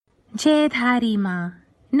जयधारी माँ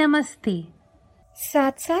नमस्ते।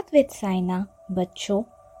 साथ साथ विद साइना बच्चों,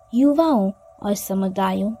 युवाओं और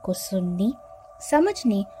समुदायों को सुनने,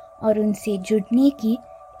 समझने और उनसे जुड़ने की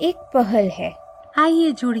एक पहल है।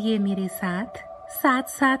 आइए जुड़िए मेरे साथ साथ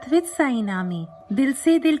साथ विद साइना में दिल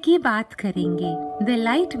से दिल की बात करेंगे। The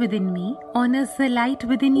light within me honours the light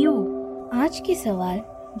within you. आज के सवाल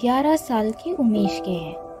 11 साल के उमेश के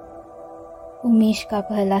हैं। उमेश का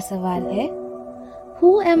पहला सवाल है,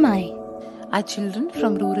 Who am I? Our children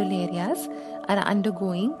from rural areas are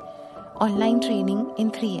undergoing online training in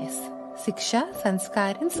 3S, Siksha,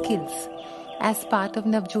 Sanskar and Skills as part of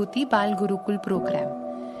Navjyoti Bal Gurukul program.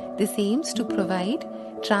 This aims to provide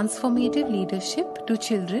transformative leadership to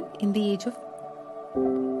children in the age of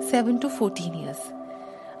 7 to 14 years.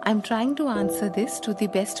 I am trying to answer this to the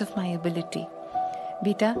best of my ability.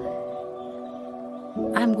 Beta,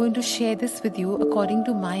 I am going to share this with you according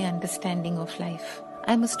to my understanding of life.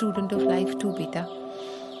 I am a student of life too, beta.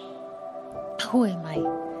 Who am I?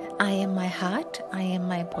 I am my heart, I am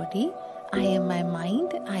my body, I am my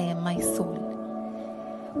mind, I am my soul.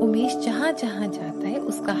 Umesh जहाँ जहाँ जाता है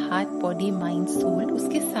उसका heart, body, mind, soul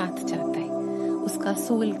उसके साथ जाता है। उसका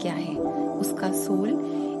सोल क्या है? उसका सोल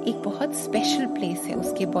एक बहुत स्पेशल प्लेस है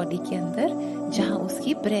उसके बॉडी के अंदर, जहाँ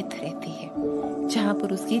उसकी ब्रेथ रहती है, जहाँ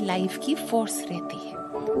पर उसकी लाइफ की फोर्स रहती है,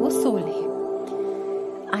 वो सोल है।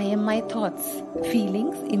 I am my thoughts,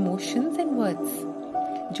 feelings, emotions and words.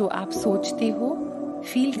 जो आप सोचते हो,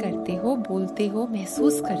 फील करते हो, बोलते हो,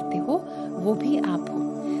 महसूस करते हो, वो भी आप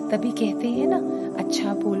हो। तभी कहते हैं ना,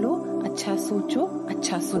 अच्छा बोलो, अच्छा सोचो,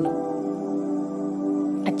 अच्छा सुनो,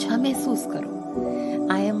 अच्छा महसूस करो।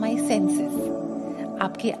 I am my senses.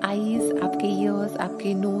 आपके आईज, आपके ईयर्स,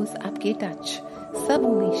 आपके नोज, आपके टच, सब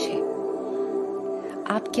उमेश है।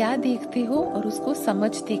 आप क्या देखते हो और उसको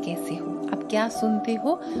समझते कैसे हो, आप क्या सुनते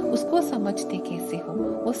हो उसको समझते कैसे हो,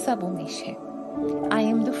 वो सब उमेश है। I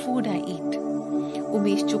am the food I eat.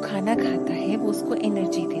 Umesh जो खाना खाता है वो उसको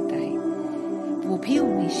एनर्जी देता है, वो भी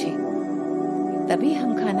उमेश है। तभी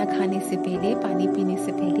हम खाना खाने से पहले, पानी पीने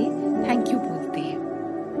से पहले थैंक यू बोलते हैं।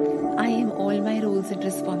 I am all my roles and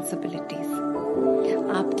responsibilities.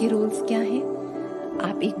 आपके रोल्स क्या हैं?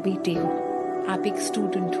 आप एक बेटे हो, आप एक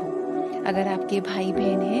स्टूडेंट हो, अगर आपके भाई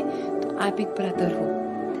बहन हैं तो आप एक ब्रदर हो,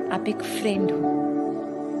 आप एक फ्रेंड हो,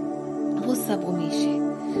 वो सब उमेश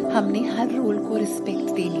है। हमने हर रोल को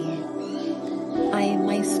रिस्पेक्ट देनी है। I am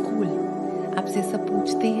my school. आपसे सब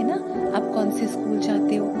पूछते हैं ना, आप कौन से स्कूल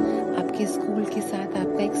जाते हो? आपके स्कूल के साथ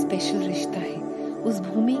आपका एक स्पेशल रिश्ता है, उस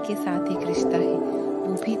भूमि के साथ एक रिश्ता है,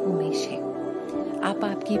 वो भी उमेश है। आप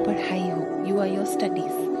आपकी पढ़ाई हो, यू आर योर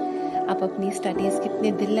स्टडीज। आप अपनी स्टडीज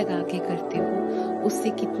कितने दिल लगा के करते हो, उससे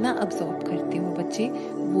कितना अब्सॉर्ब करते हो बच्चे,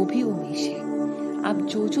 वो भी उमेश है। आप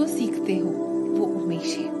जो जो सीखते हो वो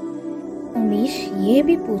उमेश है। उमेश ये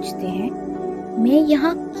भी पूछते हैं, मैं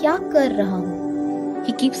यहाँ क्या कर रहा हूँ?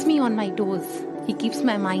 He keeps me on my toes. He keeps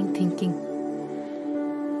my mind thinking.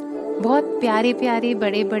 बहुत प्यारे प्यारे,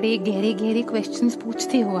 बड़े बड़े, गहरे गहरे क्वेश्चंस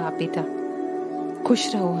पूछते हो आप बेटा।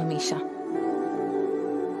 खुश रहो हमेशा।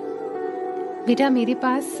 बेटा मेरे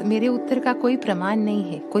पास मेरे उत्तर का कोई प्रमाण नहीं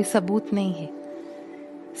है, कोई सबूत नहीं है,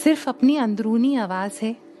 सिर्फ अपनी अंदरूनी आवाज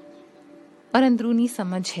है और अंदरूनी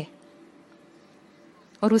समझ है,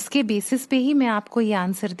 और उसके बेसिस पे ही मैं आपको ये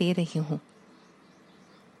आंसर दे रही हूँ।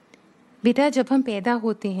 बेटा जब हम पैदा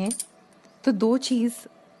होते हैं तो दो चीज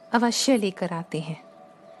अवश्य लेकर आते हैं।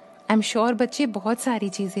 आई एम श्योर बच्चे बहुत सारी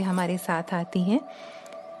चीजें हमारे साथ आती हैं,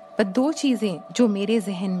 पर दो चीजें जो मेरे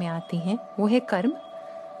जहन में आती हैं वो है कर्म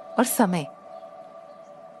और समय।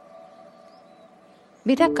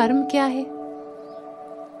 बेटा कर्म क्या है?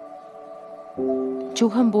 जो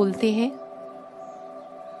हम बोलते हैं,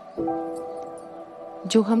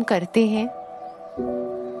 जो हम करते हैं,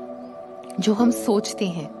 जो हम सोचते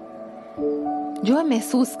हैं, जो हम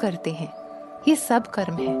महसूस करते हैं, ये सब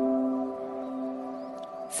कर्म है।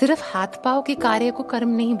 सिर्फ हाथ पांव के कार्य को कर्म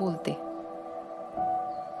नहीं बोलते।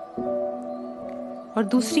 और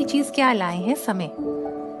दूसरी चीज क्या लाए हैं? समय।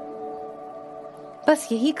 बस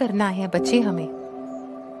यही करना है बच्चे हमें।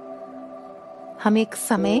 हम एक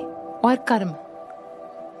समय और कर्म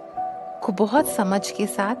को बहुत समझ के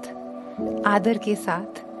साथ, आदर के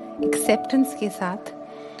साथ, एक्सेप्टेंस के साथ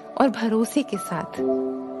और भरोसे के साथ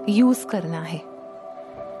यूज करना है,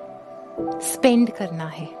 स्पेंड करना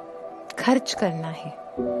है, खर्च करना है।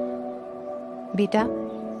 बेटा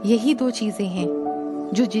यही दो चीजें हैं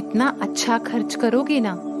जो जितना अच्छा खर्च करोगे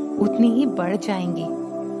ना उतनी ही बढ़ जाएंगी।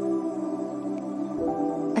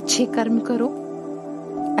 अच्छे कर्म करो,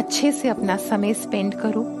 अच्छे से अपना समय स्पेंड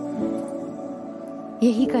करो,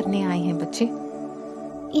 यही करने आए हैं बच्चे।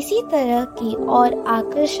 इसी तरह की और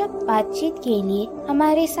आकर्षक बातचीत के लिए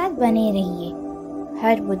हमारे साथ बने रहिए।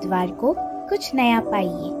 हर बुधवार को कुछ नया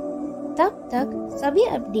पाइए। तब तक सभी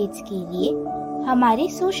अपडेट्स के लिए हमारे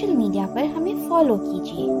सोशल मीडिया पर हमें फॉलो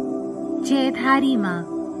कीजिए। जयधारी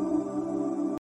माँ।